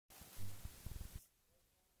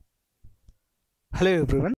Hello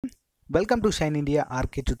everyone, welcome to shine India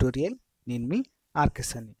RK tutorial. నేను మీ RK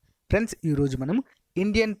సన్ని. Friends, ఈరోజు మనం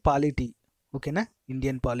Indian polity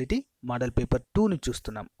Indian polity model paper 2ని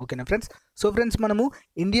చూస్తున్నాం. ఓకేనా ఫ్రెండ్స్? సో ఫ్రెండ్స్, మనము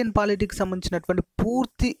ఇండియన్ పాలిటీకి సంబంధించినటువంటి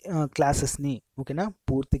పూర్తి క్లాసెస్ని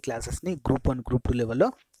గ్రూప్ 1 గ్రూప్ 2 లెవెల్లో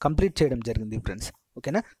కంప్లీట్ చేయడం జరిగింది ఫ్రెండ్స్.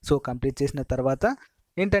 ఓకేనా? సో కంప్లీట్ చేసిన తర్వాత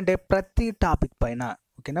ఏంటంటే ప్రతి టాపిక్ పైన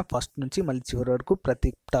ఫస్ట్ నుంచి మళ్ళీ చివరి వరకు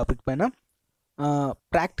ప్రతి టాపిక్ పైన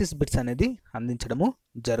ప్రాక్టీస్ బిట్స్ అనేది అందించడము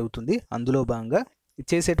జరుగుతుంది. అందులో భాగంగా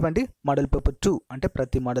చేసేటువంటి మోడల్ పేపర్ 2 అంటే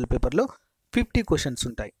ప్రతి మోడల్ పేపర్లో 50 క్వశ్చన్స్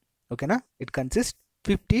ఉంటాయి. ఓకేనా? It consist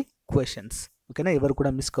 50 questions. ఓకేనా? ఎవరు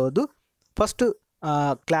కూడా మిస్ కావద్దు. ఫస్ట్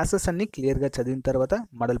క్లాసెస్ అన్ని క్లియర్గా చదివిన తర్వాత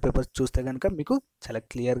మోడల్ పేపర్స్ చూస్తే కనుక మీకు చాలా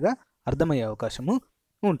క్లియర్గా అర్థమయ్యే అవకాశము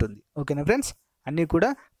ఉంటుంది. ఓకేనా ఫ్రెండ్స్? అన్నీ కూడా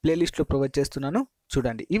ప్లేలిస్ట్లో ప్రొవైడ్ చేస్తున్నాను,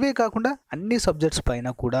 చూడండి. ఇవే కాకుండా అన్ని సబ్జెక్ట్స్ పైన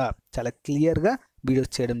కూడా చాలా క్లియర్గా వీడియోస్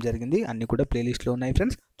చేయడం జరిగింది. అన్నీ కూడా ప్లేలిస్ట్లో ఉన్నాయి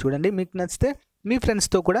ఫ్రెండ్స్, చూడండి. మీకు నచ్చితే మీ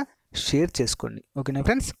ఫ్రెండ్స్తో కూడా షేర్ చేసుకోండి. ఓకేనా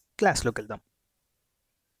ఫ్రెండ్స్? క్లాస్లోకి వెళ్దాం.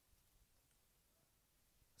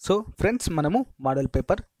 సో ఫ్రెండ్స్, మనము మోడల్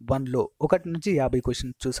పేపర్ 1లో 1 నుంచి 50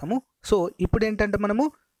 క్వశ్చన్స్ చూసాము. సో ఇప్పుడు ఏంటంటే మనము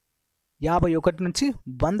 51 నుంచి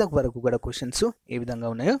 100 వరకు కూడా క్వశ్చన్స్ ఏ విధంగా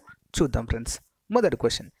ఉన్నాయో చూద్దాం ఫ్రెండ్స్. మొదటి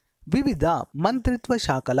క్వశ్చన్: వివిధ మంత్రిత్వ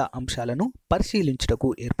శాఖల అంశాలను పరిశీలించుటకు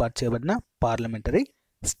ఏర్పాటు చేయబడిన పార్లమెంటరీ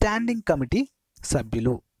స్టాండింగ్ కమిటీ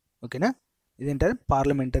సభ్యులు. ఓకేనా? ఇదేంటంటే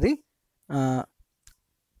పార్లమెంటరీ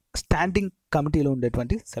స్టాండింగ్ కమిటీలో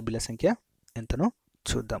ఉండేటువంటి సభ్యుల సంఖ్య ఎంతనో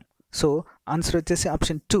చూద్దాం. సో ఆన్సర్ వచ్చేసి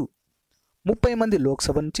ఆప్షన్ 2, 30 మంది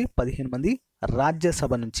లోక్సభ నుంచి 15 మంది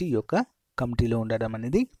రాజ్యసభ నుంచి ఈ యొక్క కమిటీలో ఉండడం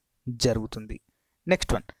అనేది జరుగుతుంది.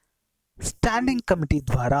 నెక్స్ట్ వన్: స్టాండింగ్ కమిటీ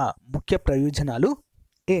ద్వారా ముఖ్య ప్రయోజనాలు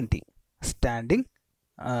ఏంటి? స్టాండింగ్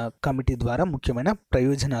కమిటీ ద్వారా ముఖ్యమైన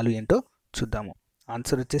ప్రయోజనాలు ఏంటో చూద్దాము.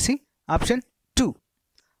 ఆన్సర్ వచ్చేసి ఆప్షన్ 2,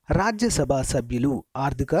 రాజ్యసభ సభ్యులు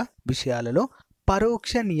ఆర్థిక విషయాలలో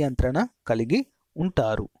పరోక్ష నియంత్రణ కలిగి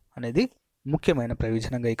ఉంటారు అనేది ముఖ్యమైన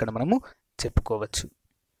ప్రయోజనంగా ఇక్కడ మనము చెప్పుకోవచ్చు.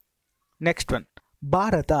 నెక్స్ట్ వన్: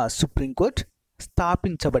 భారత సుప్రీంకోర్టు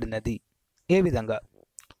స్థాపించబడినది ఏ విధంగా?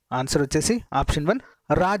 ఆన్సర్ వచ్చేసి ఆప్షన్ 1,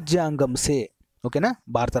 రాజ్యాంగం సే. ఓకేనా?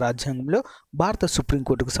 భారత రాజ్యాంగంలో భారత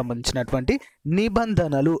సుప్రీంకోర్టుకు సంబంధించినటువంటి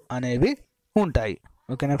నిబంధనలు అనేవి ఉంటాయి.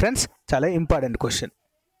 ఓకేనా ఫ్రెండ్స్? చాలా important question.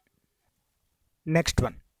 Next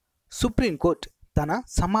one: supreme court తన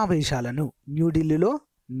సమావేశాలను న్యూఢిల్లీలో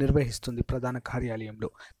నిర్వహిస్తుంది, ప్రధాన కార్యాలయంలో.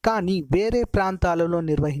 కానీ వేరే ప్రాంతాలలో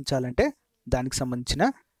నిర్వహించాలంటే దానికి సంబంధించిన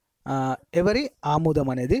ఎవరి ఆమోదం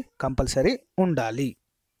అనేది కంపల్సరీ ఉండాలి.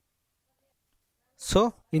 సో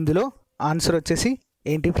ఇందులో ఆన్సర్ వచ్చేసి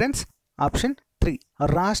ఏంటి ఫ్రెండ్స్? ఆప్షన్ 3,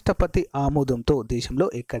 రాష్ట్రపతి ఆమోదంతో దేశంలో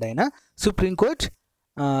ఎక్కడైనా సుప్రీంకోర్టు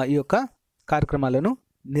ఈ యొక్క కార్యక్రమాలను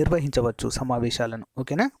నిర్వహించవచ్చు, సమావేశాలను.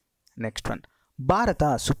 ఓకేనా? నెక్స్ట్ వన్: భారత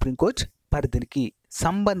సుప్రీంకోర్టు పరిధికి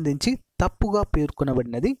సంబంధించి తప్పుగా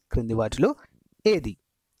పేర్కొనబడినది క్రింది వాటిలో ఏది?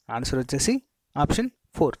 ఆన్సర్ వచ్చేసి ఆప్షన్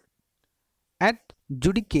 4,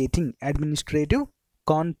 అడ్జుడికేటింగ్ అడ్మినిస్ట్రేటివ్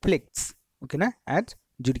కాన్ఫ్లిక్ట్స్. ఓకేనా?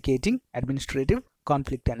 అడ్జుడికేటింగ్ అడ్మినిస్ట్రేటివ్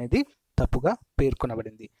కాన్ఫ్లిక్ట్ అనేది తప్పుగా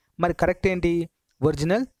పేర్కొనబడింది. మరి కరెక్ట్ ఏంటి?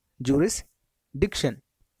 Original జ్యూరిస్ diction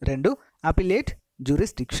 2, appellate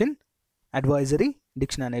జ్యూరిస్ diction, advisory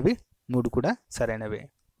diction అనేవి 3 కూడా సరైనవే.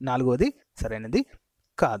 4వది సరైనది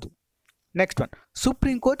కాదు. నెక్స్ట్ వన్: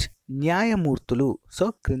 సుప్రీంకోర్టు న్యాయమూర్తులు. సో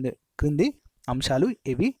క్రింది అంశాలు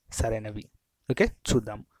ఇవి సరైనవి. ఓకే,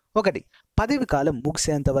 చూద్దాం. 1, పదవి కాలం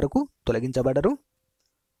ముగిసేంత వరకు తొలగించబడరు.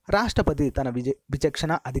 రాష్ట్రపతి తన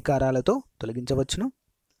విచక్షణ అధికారాలతో తొలగించవచ్చును.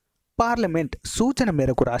 పార్లమెంట్ సూచన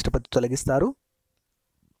మేరకు రాష్ట్రపతి తొలగిస్తారు.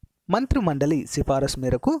 మంత్రిమండలి సిఫారసు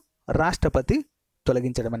మేరకు రాష్ట్రపతి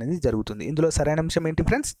తొలగించడం అనేది జరుగుతుంది. ఇందులో సరైన అంశం ఏంటి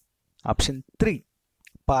ఫ్రెండ్స్? ఆప్షన్ 3,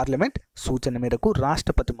 పార్లమెంట్ సూచన మేరకు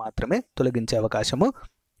రాష్ట్రపతి మాత్రమే తొలగించే అవకాశము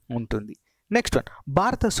ఉంటుంది. నెక్స్ట్ వన్: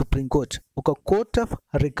 భారత సుప్రీంకోర్టు ఒక కోర్ట్ ఆఫ్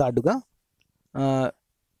రికార్డుగా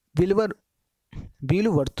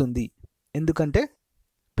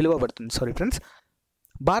పిలువబడుతుంది. సారీ ఫ్రెండ్స్,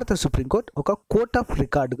 భారత సుప్రీంకోర్టు ఒక కోర్ట్ ఆఫ్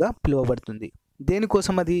రికార్డుగా పిలువబడుతుంది.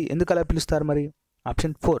 దేనికోసం అది? ఎందుకు అలా పిలుస్తారు మరి?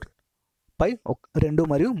 ఆప్షన్ 4 పై 2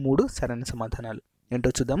 మరియు 3 సరైన సమాధానాలు ఏంటో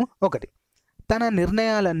చూద్దాము. 1, తన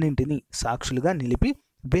నిర్ణయాలన్నింటినీ సాక్షులుగా నిలిపి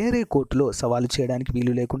వేరే కోర్టులో సవాలు చేయడానికి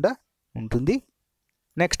వీలు లేకుండా ఉంటుంది.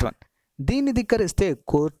 నెక్స్ట్ వన్: దీన్ని ధిక్కరిస్తే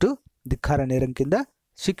కోర్టు ధిక్కార నేరం కింద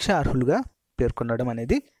శిక్షార్హులుగా పేర్కొనడం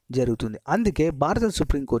అనేది జరుగుతుంది. అందుకే భారత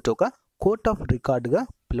సుప్రీంకోర్టు ఒక కోర్ట్ ఆఫ్ రికార్డుగా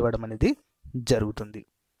పిలవడం అనేది జరుగుతుంది.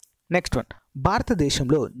 నెక్స్ట్ వన్: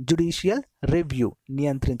 భారతదేశంలో జ్యుడిషియల్ రివ్యూ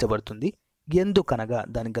నియంత్రించబడుతుంది ఎందుకనగా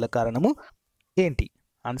దానికి గల కారణము ఏంటి?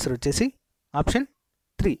 ఆన్సర్ వచ్చేసి ఆప్షన్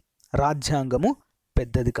 3, రాజ్యాంగము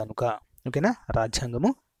పెద్దది కనుక. ఓకేనా? రాజ్యాంగము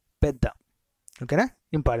పెద్ద. ఓకేనా?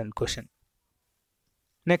 Important question.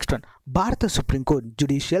 నెక్స్ట్ వన్, భారత సుప్రీంకోర్టు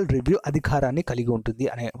జ్యుడిషియల్ రివ్యూ అధికారాన్ని కలిగి ఉంటుంది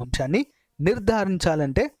అనే అంశాన్ని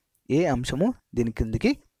నిర్ధారించాలంటే ఏ అంశము దీని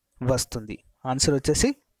కిందికి వస్తుంది? ఆన్సర్ వచ్చేసి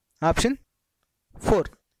ఆప్షన్ 4.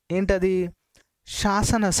 ఏంటది?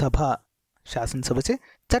 శాసనసభచే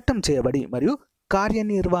చట్టం చేయబడి మరియు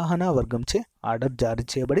కార్యనిర్వహణ వర్గంచే ఆర్డర్ జారీ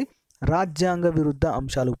చేయబడి రాజ్యాంగ విరుద్ధ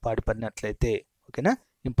అంశాలు పాటుపడినట్లయితే. ఓకేనా,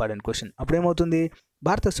 ఇంపార్టెంట్ క్వశ్చన్. అప్పుడేమవుతుంది?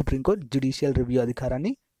 భారత సుప్రీంకోర్టు జ్యుడిషియల్ రివ్యూ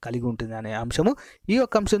అధికారాన్ని కలిగి ఉంటుంది అనే అంశము ఈ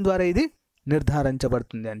యొక్క అంశం ద్వారా ఇది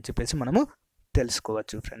నిర్ధారించబడుతుంది అని చెప్పేసి మనము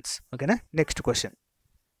తెలుసుకోవచ్చు ఫ్రెండ్స్. ఓకేనా, నెక్స్ట్ క్వశ్చన్.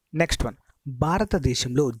 నెక్స్ట్ వన్,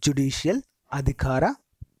 భారతదేశంలో జ్యుడిషియల్ అధికార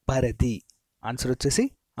పరిధి. ఆన్సర్ వచ్చేసి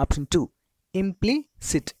ఆప్షన్ 2,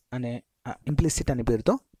 ఇంప్లిసిట్ అనే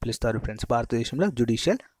పేరుతో పిలుస్తారు ఫ్రెండ్స్. భారతదేశంలో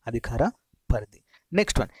జ్యుడిషియల్ అధికార పరిధి.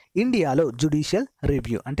 నెక్స్ట్ వన్, ఇండియాలో జ్యుడిషియల్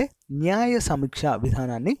రివ్యూ అంటే న్యాయ సమీక్ష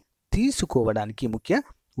విధానాన్ని తీసుకోవడానికి ముఖ్య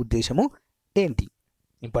ఉద్దేశము ఏంటి?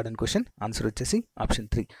 Important question. ఆన్సర్ వచ్చేసి ఆప్షన్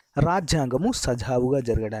 3, రాజ్యాంగము సజావుగా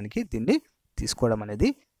జరగడానికి దీన్ని తీసుకోవడం అనేది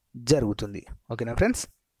జరుగుతుంది. ఓకేనా ఫ్రెండ్స్.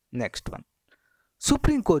 నెక్స్ట్ వన్,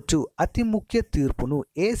 సుప్రీంకోర్టు అతి ముఖ్య తీర్పును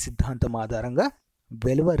ఏ సిద్ధాంతం ఆధారంగా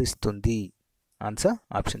వెలువరిస్తుంది? ఆన్సర్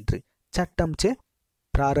ఆప్షన్ 3, చట్టంచే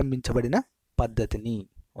ప్రారంభించబడిన పద్ధతిని.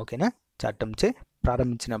 ఓకేనా, చట్టంచే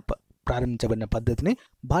ప్రారంభించబడిన పద్ధతిని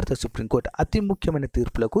భారత సుప్రీంకోర్టు అతి ముఖ్యమైన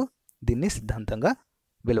తీర్పులకు దీన్ని సిద్ధాంతంగా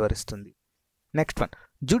వెలువరిస్తుంది. నెక్స్ట్ వన్,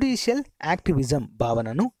 జ్యుడిషియల్ యాక్టివిజం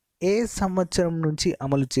భావనను ఏ సంవత్సరం నుంచి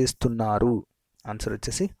అమలు చేస్తున్నారు? ఆన్సర్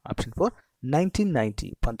వచ్చేసి ఆప్షన్ 4,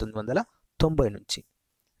 1990 నుంచి.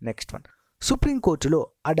 నెక్స్ట్ వన్, సుప్రీంకోర్టులో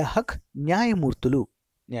అడహక్ న్యాయమూర్తులు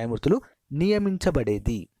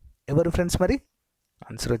నియమించబడేది ఎవరు ఫ్రెండ్స్? మరి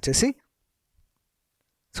ఆన్సర్ వచ్చేసి,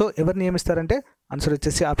 సో ఎవరు నియమిస్తారంటే ఆన్సర్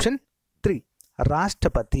వచ్చేసి ఆప్షన్ 3,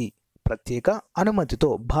 రాష్ట్రపతి ప్రత్యేక అనుమతితో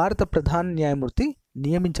భారత ప్రధాన న్యాయమూర్తి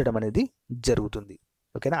నియమించడం అనేది జరుగుతుంది.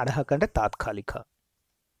 ఓకేనా, అడహక్ అంటే తాత్కాలిక.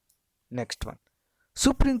 నెక్స్ట్ వన్,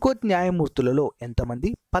 సుప్రీంకోర్టు న్యాయమూర్తులలో ఎంతమంది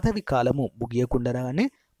పదవి కాలము ముగియకుండానే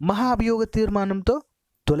మహాభియోగ తీర్మానంతో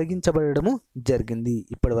తొలగించబడము జరిగింది?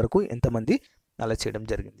 ఇప్పటి వరకు ఎంతమంది అలా చేయడం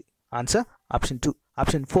జరిగింది? ఆన్సర్ ఆప్షన్ 2,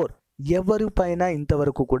 ఆప్షన్ 4, ఎవరిపైన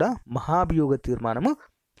ఇంతవరకు కూడా మహాభియోగ తీర్మానము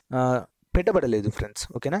పెట్టబడలేదు ఫ్రెండ్స్.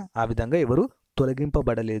 ఓకేనా, ఆ విధంగా ఎవరు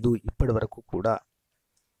తొలగింపబడలేదు ఇప్పటి వరకు కూడా.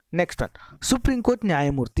 నెక్స్ట్ వన్, సుప్రీంకోర్టు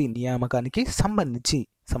న్యాయమూర్తి నియామకానికి సంబంధించి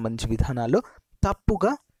విధానాల్లో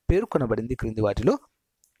తప్పుగా పేర్కొనబడింది క్రింది వాటిలో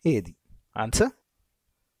ఏది? ఆన్సర్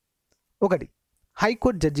 1,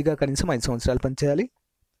 హైకోర్టు జడ్జిగా కనీసం 5 సంవత్సరాలు పనిచేయాలి.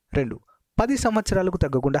 2, 10 సంవత్సరాలకు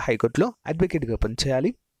తగ్గకుండా హైకోర్టులో అడ్వకేట్గా పనిచేయాలి.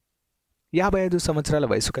 55 సంవత్సరాల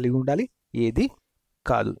వయసు కలిగి ఉండాలి. ఏది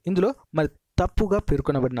కాదు. ఇందులో మరి తప్పుగా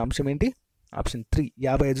పేర్కొనబడిన అంశం ఏంటి? ఆప్షన్ 3,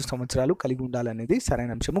 55 సంవత్సరాలు కలిగి ఉండాలనేది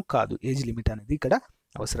సరైన అంశము కాదు. ఏజ్ లిమిట్ అనేది ఇక్కడ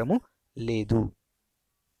అవసరము లేదు.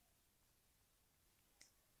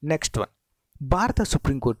 నెక్స్ట్ వన్, భారత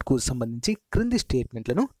సుప్రీంకోర్టుకు సంబంధించి క్రింది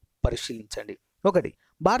స్టేట్మెంట్లను పరిశీలించండి. 1,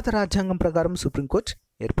 భారత రాజ్యాంగం ప్రకారం సుప్రీంకోర్టు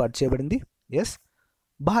ఏర్పాటు చేయబడింది. ఎస్.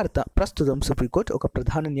 ప్రస్తుతం సుప్రీంకోర్టు ఒక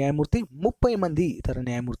ప్రధాన న్యాయమూర్తి 30 మంది ఇతర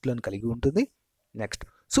న్యాయమూర్తులను కలిగి ఉంటుంది. నెక్స్ట్,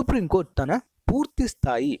 సుప్రీంకోర్టు తన పూర్తి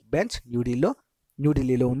స్థాయి బెంచ్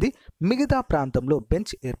న్యూఢిల్లీలో ఉంది. మిగతా ప్రాంతంలో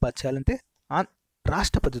బెంచ్ ఏర్పాటు చేయాలంటే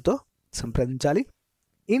రాష్ట్రపతితో సంప్రదించాలి.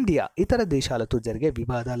 ఇండియా ఇతర దేశాలతో జరిగే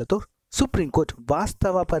వివాదాలతో సుప్రీంకోర్టు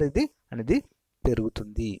వాస్తవ పరిధి అనేది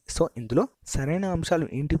పెరుగుతుంది. సో ఇందులో సరైన అంశాలు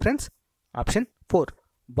ఏంటి ఫ్రెండ్స్? ఆప్షన్ 4,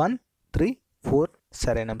 1, 3, 4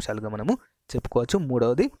 సరైన అంశాలుగా మనము చెప్పుకోవచ్చు.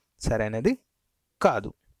 మూడవది సరైనది కాదు,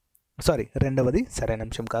 రెండవది సరైన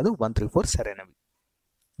అంశం కాదు. 1, 3, 4 సరైనవి.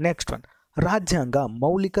 నెక్స్ట్ వన్, రాజ్యాంగ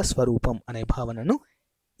మౌలిక స్వరూపం అనే భావనను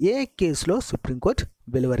ఏ కేసులో సుప్రీంకోర్టు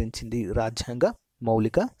వెలువరించింది? రాజ్యాంగ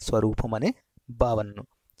మౌలిక స్వరూపం అనే భావనను.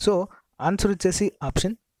 సో ఆన్సర్ వచ్చేసి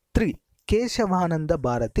ఆప్షన్ 3, కేశవానంద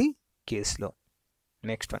భారతి కేసులో.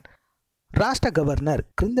 నెక్స్ట్ వన్, రాష్ట్ర గవర్నర్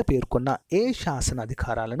క్రింద పేర్కొన్న ఏ శాసన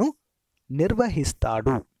అధికారాలను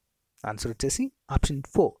నిర్వహిస్తాడు? ఆన్సర్ వచ్చేసి ఆప్షన్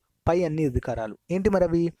 4, పై అన్ని అధికారాలు. ఏంటి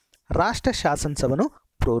మరవి? రాష్ట్ర శాసనసభను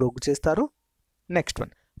ప్రోరోగు చేస్తారు. నెక్స్ట్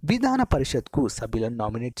వన్, విధాన పరిషత్కు సభ్యులను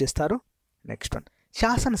నామినేట్ చేస్తారు. నెక్స్ట్ వన్,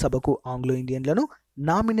 శాసనసభకు ఆంగ్లో ఇండియన్లను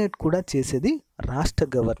నామినేట్ కూడా చేసేది రాష్ట్ర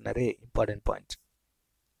గవర్నరే. Important points.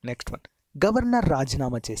 Next one, governor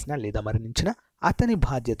రాజీనామా చేసిన లేదా మరణించిన అతని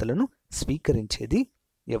బాధ్యతలను స్వీకరించేది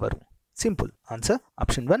ఎవరు? సింపుల్ ఆన్సర్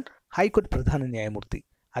ఆప్షన్ 1, హైకోర్టు ప్రధాన న్యాయమూర్తి.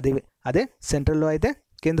 అదే సెంట్రల్లో అయితే,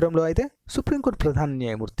 కేంద్రంలో అయితే సుప్రీంకోర్టు ప్రధాన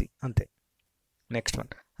న్యాయమూర్తి అంతే. నెక్స్ట్ వన్,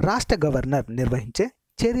 రాష్ట్ర గవర్నర్ నిర్వహించే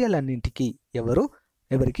చర్యలన్నింటికి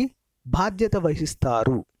ఎవరికి బాధ్యత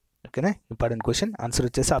వహిస్తారు? ఓకేనా, ఇంపార్టెంట్ క్వశ్చన్. ఆన్సర్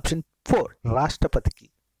వచ్చేసి ఆప్షన్ 4, రాష్ట్రపతికి.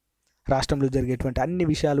 రాష్ట్రంలో జరిగేటువంటి అన్ని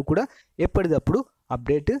విషయాలు కూడా ఎప్పటికప్పుడు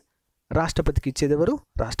అప్డేట్ రాష్ట్రపతికి ఇచ్చేది ఎవరు?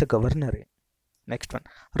 రాష్ట్ర గవర్నరే. నెక్స్ట్ వన్,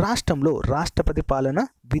 రాష్ట్రంలో రాష్ట్రపతి పాలన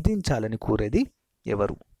విధించాలని కోరేది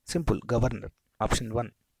ఎవరు? Simple, governor. Option 1.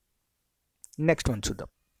 Next one చూద్దాం.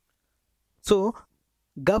 సో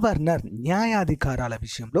గవర్నర్ న్యాయాధికారాల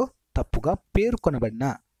విషయంలో తప్పుగా పేర్కొనబడిన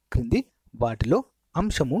క్రింది వాటిలో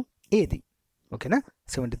అంశము ఏది? ఓకేనా.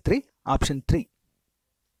 73 ఆప్షన్ 3.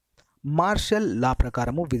 మార్షల్ లా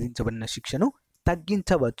ప్రకారము విధించబడిన శిక్షను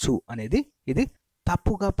తగ్గించవచ్చు అనేది ఇది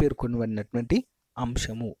తప్పుగా పేర్కొనబడినటువంటి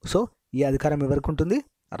అంశము. సో ఈ అధికారం ఎవరికి ఉంటుంది?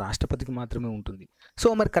 రాష్ట్రపతికి మాత్రమే ఉంటుంది. సో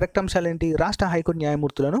మరి కరెక్ట్ అంశాలు ఏంటి? రాష్ట్ర హైకోర్టు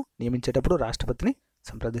న్యాయమూర్తులను నియమించేటప్పుడు రాష్ట్రపతిని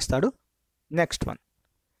సంప్రదిస్తాడు. నెక్స్ట్ వన్,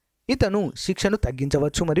 ఇతను శిక్షను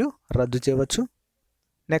తగ్గించవచ్చు మరియు రద్దు చేయవచ్చు.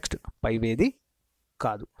 నెక్స్ట్, పైవేది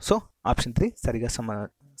కాదు. సో ఆప్షన్ 3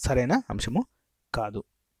 సరైన అంశము కాదు.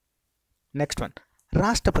 నెక్స్ట్ వన్,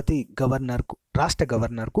 రాష్ట్ర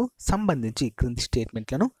గవర్నర్కు సంబంధించి క్రింది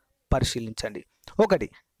స్టేట్మెంట్లను పరిశీలించండి. 1,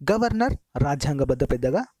 గవర్నర్ రాజ్యాంగబద్ధ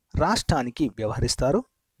పెద్దగా రాష్ట్రానికి వ్యవహరిస్తారు.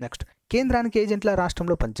 నెక్స్ట్, కేంద్రానికి ఏజెంట్ల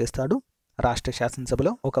రాష్ట్రంలో పనిచేస్తాడు. రాష్ట్ర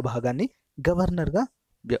శాసనసభలో ఒక భాగాన్ని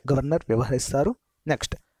గవర్నర్ వ్యవహరిస్తారు.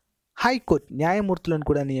 నెక్స్ట్, హైకోర్టు న్యాయమూర్తులను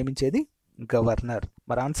కూడా నియమించేది గవర్నర్.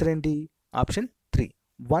 మరి ఆన్సర్ ఏంటి? ఆప్షన్ 3.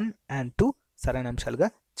 1 and 2 సరైన అంశాలుగా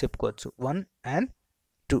చెప్పుకోవచ్చు. 1 and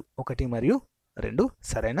 2, 1 మరియు 2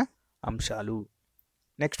 సరైన అంశాలు.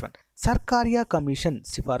 నెక్స్ట్ వన్, సర్కారియా కమిషన్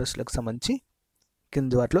సిఫారసులకు సంబంధించి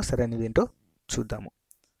కింది వాటిలో సరైనది ఏంటో చూద్దాము.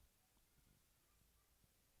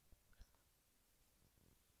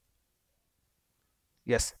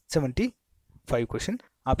 Yes, 75 question.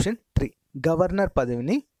 ఆప్షన్ 3, గవర్నర్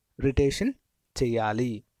పదవిని రిటేషన్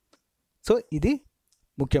చేయాలి. సో ఇది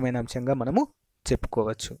ముఖ్యమైన అంశంగా మనము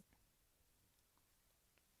చెప్పుకోవచ్చు.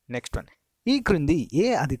 నెక్స్ట్ వన్, ఈ క్రింది ఏ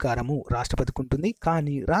అధికారము రాష్ట్రపతికి ఉంటుంది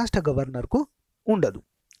కానీ రాష్ట్ర గవర్నర్కు ఉండదు?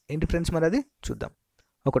 ఏంటి ఫ్రెండ్స్ మరి అది చూద్దాం.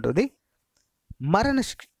 1,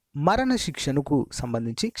 మరణ శిక్షణకు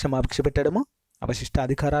సంబంధించి క్షమాభిక్ష పెట్టడము. అవశిష్ట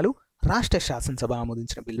అధికారాలు, రాష్ట్ర శాసనసభ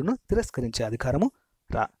ఆమోదించిన బిల్లును తిరస్కరించే అధికారము,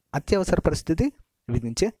 అత్యవసర పరిస్థితి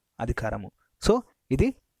విధించే అధికారము. సో ఇది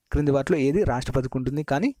క్రింది వాటిలో ఏది రాష్ట్రపతికి ఉంటుంది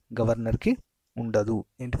కానీ గవర్నర్కి ఉండదు?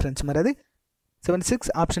 ఏంటి ఫ్రెండ్స్ మరి అది? 76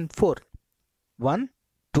 ఆప్షన్ 4. 1,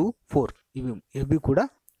 2, 4 ఇవి కూడా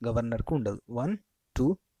గవర్నర్కు ఉండదు. 1, 2,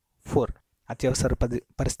 4 అత్యవసర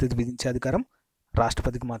పరిస్థితి విధించే అధికారం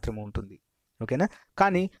రాష్ట్రపతికి మాత్రమే ఉంటుంది. ఓకేనా.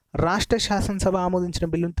 కానీ రాష్ట్ర శాసనసభ ఆమోదించిన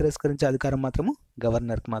బిల్లును తిరస్కరించే అధికారం మాత్రము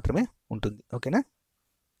గవర్నర్కి మాత్రమే ఉంటుంది. ఓకేనా.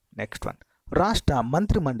 నెక్స్ట్ వన్, రాష్ట్ర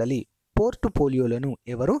మంత్రిమండలి పోర్ట్ఫోలియోలను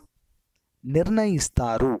ఎవరు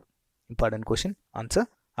నిర్ణయిస్తారు? Important question. Answer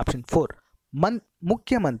option 4.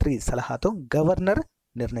 ముఖ్యమంత్రి సలహాతో గవర్నర్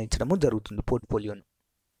నిర్ణయించడము జరుగుతుంది పోర్ట్ఫోలియోను.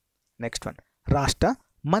 నెక్స్ట్ వన్, రాష్ట్ర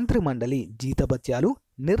మంత్రిమండలి జీతభత్యాలు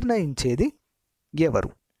నిర్ణయించేది ఎవరు?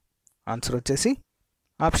 ఆన్సర్ వచ్చేసి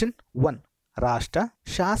ఆప్షన్ 1, రాష్ట్ర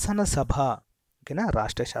శాసనసభ. ఓకేనా,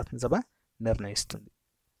 రాష్ట్ర శాసనసభ నిర్ణయిస్తుంది.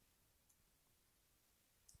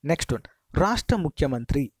 నెక్స్ట్ వన్, రాష్ట్ర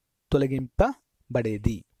ముఖ్యమంత్రి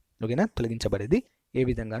తొలగింపబడేది. ఓకేనా, తొలగించబడేది ఏ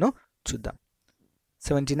విధంగానో చూద్దాం.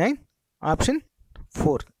 79 ఆప్షన్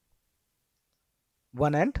 4.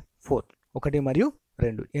 1 and 4, 1 మరియు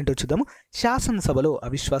 2 ఏంటో చూద్దాము. శాసనసభలో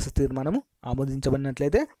అవిశ్వాస తీర్మానము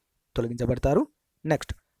ఆమోదించబడినట్లయితే తొలగించబడతారు.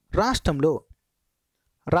 నెక్స్ట్,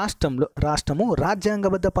 రాష్ట్రము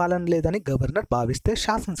రాజ్యాంగబద్ధ పాలన లేదని గవర్నర్ భావిస్తే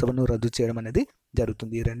శాసనసభను రద్దు చేయడం అనేది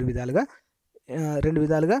జరుగుతుంది. రెండు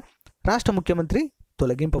విధాలుగా రాష్ట్ర ముఖ్యమంత్రి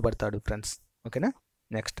తొలగింపబడతాడు ఫ్రెండ్స్. ఓకేనా.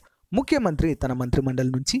 నెక్స్ట్, ముఖ్యమంత్రి తన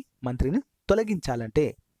మంత్రిమండలి నుంచి మంత్రిని తొలగించాలంటే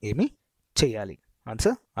ఏమి చేయాలి?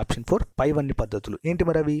 ఆన్సర్ ఆప్షన్ 4, పైవన్నీ పద్ధతులు. ఏంటి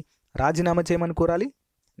మరి అవి? రాజీనామా చేయమని కోరాలి.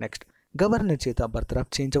 నెక్స్ట్, గవర్నర్ చేత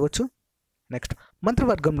బర్తరఫ్ చేయించవచ్చు. నెక్స్ట్,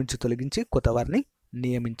 మంత్రివర్గం నుంచి తొలగించి కొత్త వారిని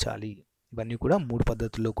నియమించాలి. ఇవన్నీ కూడా 3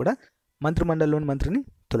 పద్ధతుల్లో కూడా మంత్రిమండలిలోని మంత్రిని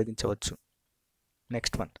తొలగించవచ్చు.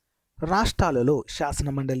 నెక్స్ట్ వన్, రాష్ట్రాలలో శాసన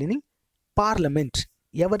మండలిని పార్లమెంట్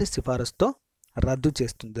ఎవరి సిఫారసుతో రద్దు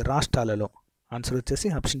చేస్తుంది? రాష్ట్రాలలో ఆన్సర్ వచ్చేసి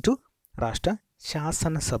ఆప్షన్ 2, రాష్ట్ర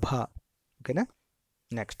శాసనసభ. ఓకేనా.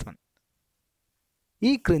 నెక్స్ట్ వన్,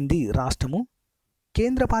 ఈ క్రింది రాష్ట్రము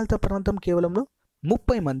కేంద్రపాలిత ప్రాంతం కేవలంలో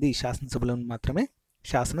 30 మంది శాసనసభ్యులను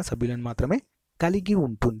మాత్రమే కలిగి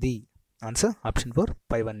ఉంటుంది. ఆన్సర్ ఆప్షన్ 4,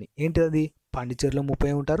 పైవన్నీ. ఏంటి అది? పాండిచేరిలో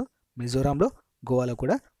 30 ఉంటారు, మిజోరాంలో, గోవాలో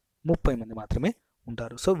కూడా 30 మంది మాత్రమే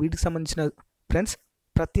ఉంటారు. సో వీటికి సంబంధించిన ఫ్రెండ్స్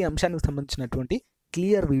ప్రతి అంశానికి సంబంధించినటువంటి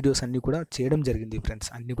క్లియర్ వీడియోస్ అన్నీ కూడా చేయడం జరిగింది ఫ్రెండ్స్.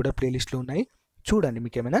 అన్నీ కూడా ప్లేలిస్ట్లో ఉన్నాయి, చూడండి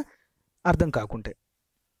మీకు ఏమైనా అర్థం కాకుంటే.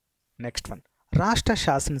 నెక్స్ట్ వన్, రాష్ట్ర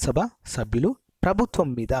శాసనసభ సభ్యులు ప్రభుత్వం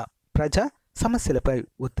మీద ప్రజా సమస్యలపై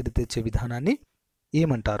ఒత్తిడి తెచ్చే విధానాన్ని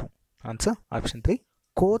ఏమంటారు? ఆన్సర్ ఆప్షన్ 3,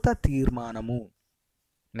 కోత తీర్మానము.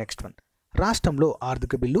 నెక్స్ట్ వన్, రాష్ట్రంలో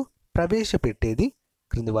ఆర్థిక బిల్లు ప్రవేశపెట్టేది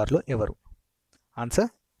క్రింది వారిలో ఎవరు?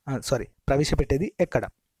 ప్రవేశపెట్టేది ఎక్కడ?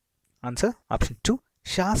 ఆన్సర్ ఆప్షన్ 2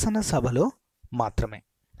 శాసనసభలో మాత్రమే.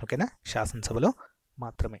 ఓకేనా, శాసనసభలో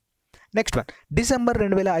మాత్రమే. నెక్స్ట్ వన్, డిసెంబర్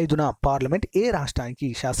 2005న పార్లమెంట్ ఏ రాష్ట్రానికి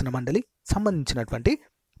శాసన మండలి సంబంధించినటువంటి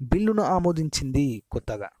బిల్లును ఆమోదించింది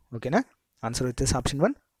కొత్తగా? ఓకేనా, ఆన్సర్ వచ్చేసి ఆప్షన్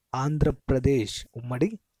 1 ఆంధ్రప్రదేశ్, ఉమ్మడి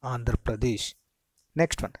ఆంధ్రప్రదేశ్.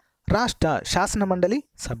 నెక్స్ట్ వన్, రాష్ట్ర శాసన మండలి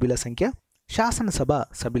సభ్యుల సంఖ్య శాసనసభ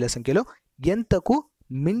సభ్యుల సంఖ్యలో ఎంతకు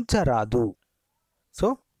మించరాదు? సో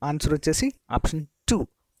ఆన్సర్ వచ్చేసి ఆప్షన్ 2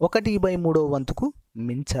 1/3 వంతుకు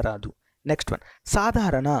మించరాదు. నెక్స్ట్ వన్,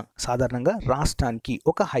 సాధారణంగా రాష్ట్రానికి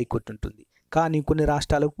ఒక హైకోర్టు ఉంటుంది, కానీ కొన్ని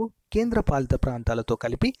రాష్ట్రాలకు కేంద్రపాలిత ప్రాంతాలతో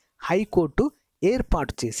కలిపి హైకోర్టు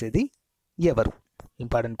ఏర్పాటు చేసేది ఎవరు?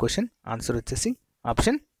 Important question. ఆన్సర్ వచ్చేసి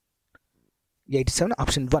option 87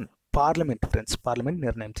 option 1 parliament friends, parliament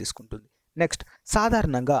నిర్ణయం తీసుకుంటుంది. నెక్స్ట్,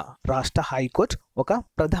 సాధారణంగా రాష్ట్ర హైకోర్టు ఒక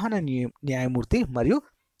ప్రధాన న్యాయమూర్తి మరియు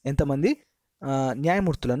ఎంతమంది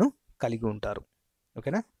న్యాయమూర్తులను కలిగి ఉంటారు?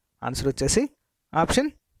 ఓకేనా, ఆన్సర్ వచ్చేసి ఆప్షన్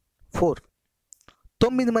 4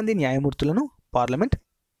 9 మంది న్యాయమూర్తులను పార్లమెంట్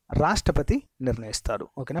రాష్ట్రపతి నిర్ణయిస్తారు.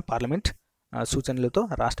 ఓకేనా, పార్లమెంట్ సూచనలతో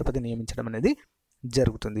రాష్ట్రపతి నియమించడం అనేది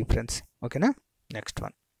జరుగుతుంది ఫ్రెండ్స్. ఓకేనా, నెక్స్ట్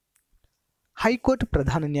వన్, హైకోర్టు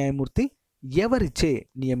ప్రధాన న్యాయమూర్తి ఎవరిచే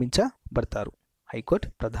నియమించబడతారు? హైకోర్టు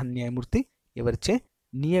ప్రధాన న్యాయమూర్తి ఎవరిచే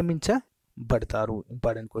నియమించబడతారు?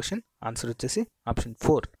 Important question. ఆన్సర్ వచ్చేసి ఆప్షన్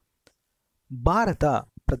 4 భారత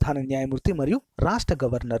ప్రధాన న్యాయమూర్తి మరియు రాష్ట్ర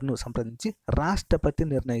గవర్నర్ను సంప్రదించి రాష్ట్రపతి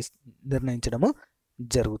నిర్ణయించడము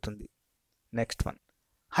జరుగుతుంది. నెక్స్ట్ వన్,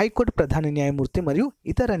 హైకోర్టు ప్రధాన న్యాయమూర్తి మరియు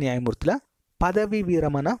ఇతర న్యాయమూర్తుల పదవి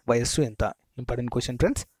విరమణ వయస్సు ఎంత? Important question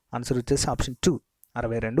friends. ఆన్సర్ వచ్చేసి ఆప్షన్ 2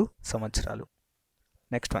 62 సంవత్సరాలు.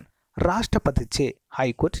 నెక్స్ట్ వన్, రాష్ట్రపతిచే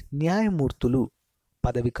హైకోర్టు న్యాయమూర్తులు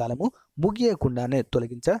పదవి కాలము ముగియకుండానే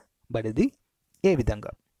తొలగించబడేది ఏ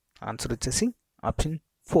విధంగా? ఆన్సర్ వచ్చేసి ఆప్షన్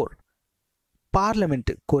 4 పార్లమెంట్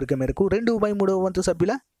కోరిక మేరకు 2/3 వంతు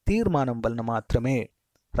సభ్యుల తీర్మానం వలన మాత్రమే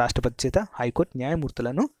రాష్ట్రపతి చేత హైకోర్టు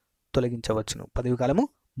న్యాయమూర్తులను తొలగించవచ్చును, పదవి కాలము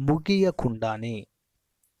ముగియకుండానే.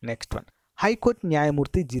 నెక్స్ట్ వన్, హైకోర్టు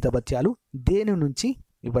న్యాయమూర్తి జీతభత్యాలు దేని నుంచి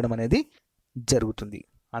ఇవ్వడం అనేది జరుగుతుంది?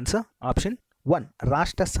 ఆన్సర్ ఆప్షన్ 1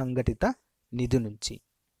 రాష్ట్ర సంఘటిత నిధి నుంచి.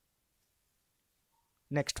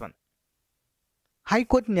 నెక్స్ట్ వన్,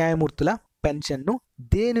 హైకోర్టు న్యాయమూర్తుల పెన్షన్ను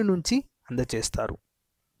దేని నుంచి అందజేస్తారు?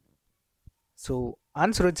 సో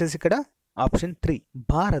ఆన్సర్ వచ్చేసి ఇక్కడ ఆప్షన్ 3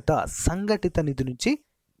 భారత సంఘటిత నిధి నుంచి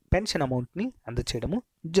పెన్షన్ అమౌంట్ని అందజేయడము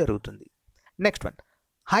జరుగుతుంది. నెక్స్ట్ వన్,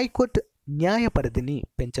 హైకోర్టు న్యాయ పరిధిని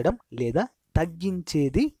పెంచడం లేదా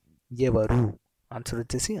తగ్గించేది ఎవరు? ఆన్సర్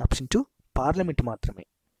వచ్చేసి ఆప్షన్ 2 పార్లమెంట్ మాత్రమే.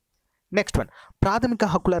 నెక్స్ట్ వన్, ప్రాథమిక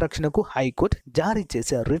హక్కుల రక్షణకు హైకోర్టు జారీ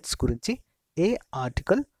చేసే రిట్స్ గురించి ఏ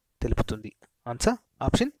ఆర్టికల్ తెలుపుతుంది? Answer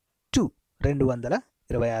option 2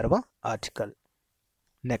 226వ article.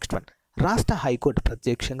 Next one, రాష్ట్ర హైకోర్టు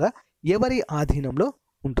ప్రత్యక్షంగా ఎవరి ఆధీనంలో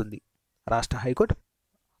ఉంటుంది? రాష్ట్ర హైకోర్టు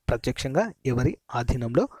ప్రత్యక్షంగా ఎవరి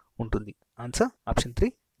ఆధీనంలో ఉంటుంది? ఆన్సర్ ఆప్షన్ 3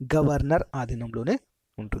 గవర్నర్ ఆధీనంలోనే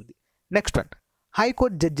ఉంటుంది. నెక్స్ట్ వన్,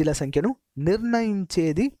 హైకోర్టు జడ్జిల సంఖ్యను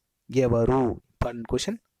నిర్ణయించేది ఎవరు? Important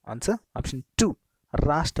question. ఆన్సర్ ఆప్షన్ 2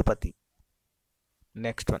 రాష్ట్రపతి.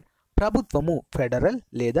 నెక్స్ట్ వన్, ప్రభుత్వము ఫెడరల్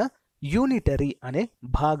లేదా యూనిటరీ అనే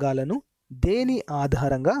భాగాలను దేని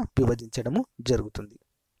ఆధారంగా విభజించడము జరుగుతుంది?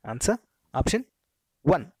 ఆన్సర్ ఆప్షన్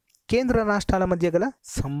 1 కేంద్ర రాష్ట్రాల మధ్య గల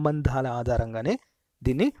సంబంధాల ఆధారంగానే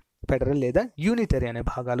దీన్ని ఫెడరల్ లేదా యూనిటరీ అనే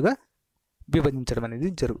భాగాలుగా విభజించడం అనేది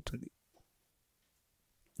జరుగుతుంది.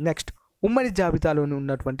 నెక్స్ట్, ఉమ్మడి జాబితాలోని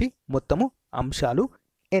ఉన్నటువంటి మొత్తము అంశాలు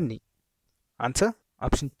ఎన్ని? ఆన్సర్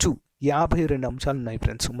ఆప్షన్ 2 52 అంశాలు ఉన్నాయి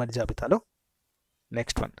ఫ్రెండ్స్ ఉమ్మడి జాబితాలో.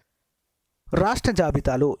 నెక్స్ట్ వన్, రాష్ట్ర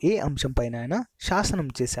జాబితాలో ఏ అంశంపైన శాసనం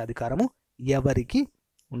చేసే అధికారము ఎవరికి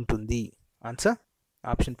ఉంటుంది? ఆన్సర్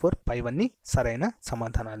ఆప్షన్ 4 పైవన్నీ సరైన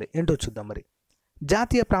సమాధానాలే. ఏంటో చూద్దాం మరి.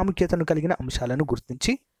 జాతీయ ప్రాముఖ్యతను కలిగిన అంశాలను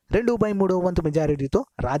గుర్తించి 2/3 వంతు మెజారిటీతో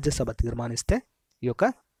రాజ్యసభ తీర్మానిస్తే ఈ యొక్క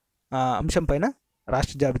అంశం పైన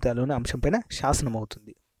రాష్ట్ర జాబితాలోని అంశం పైన శాసనం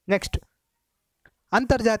అవుతుంది. నెక్స్ట్,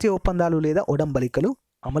 అంతర్జాతీయ ఒప్పందాలు లేదా ఒడంబలికలు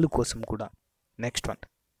అమలు కోసం కూడా. నెక్స్ట్ వన్,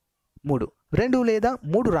 2 లేదా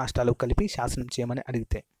 3 రాష్ట్రాలు కలిపి శాసనం చేయమని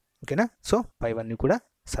అడిగితే. ఓకేనా, సో పైవన్నీ కూడా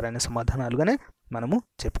సరైన సమాధానాలుగానే మనము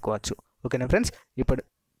చెప్పుకోవచ్చు. ఓకేనా ఫ్రెండ్స్, ఇప్పుడు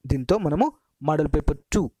దీంతో మనము మోడల్ పేపర్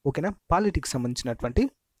 2 ఓకేనా పాలిటిక్స్ సంబంధించినటువంటి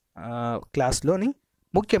క్లాస్లోని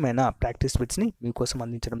ముఖ్యమైన ప్రాక్టీస్ బిట్స్ని మీకోసం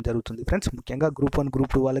అందించడం జరుగుతుంది ఫ్రెండ్స్. ముఖ్యంగా గ్రూప్ 1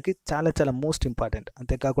 గ్రూప్ 2 వాళ్ళకి చాలా మోస్ట్ ఇంపార్టెంట్.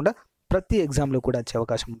 అంతేకాకుండా ప్రతి ఎగ్జామ్లో కూడా వచ్చే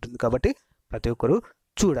అవకాశం ఉంటుంది కాబట్టి ప్రతి ఒక్కరు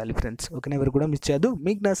చూడాలి ఫ్రెండ్స్. ఓకేనా, ఎవరు కూడా మిస్ చేయొద్దు.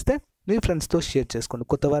 మీకు నచ్చితే మీ ఫ్రెండ్స్తో షేర్ చేసుకోండి.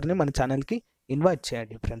 కొత్త వారిని మన ఛానల్కి ఇన్వైట్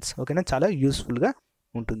చేయండి ఫ్రెండ్స్. ఓకేనా, చాలా యూస్ఫుల్గా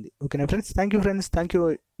ఉంటుంది. ఓకేనా friends, thank you friends, thank you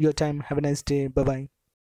your time. Have a nice day. Bye.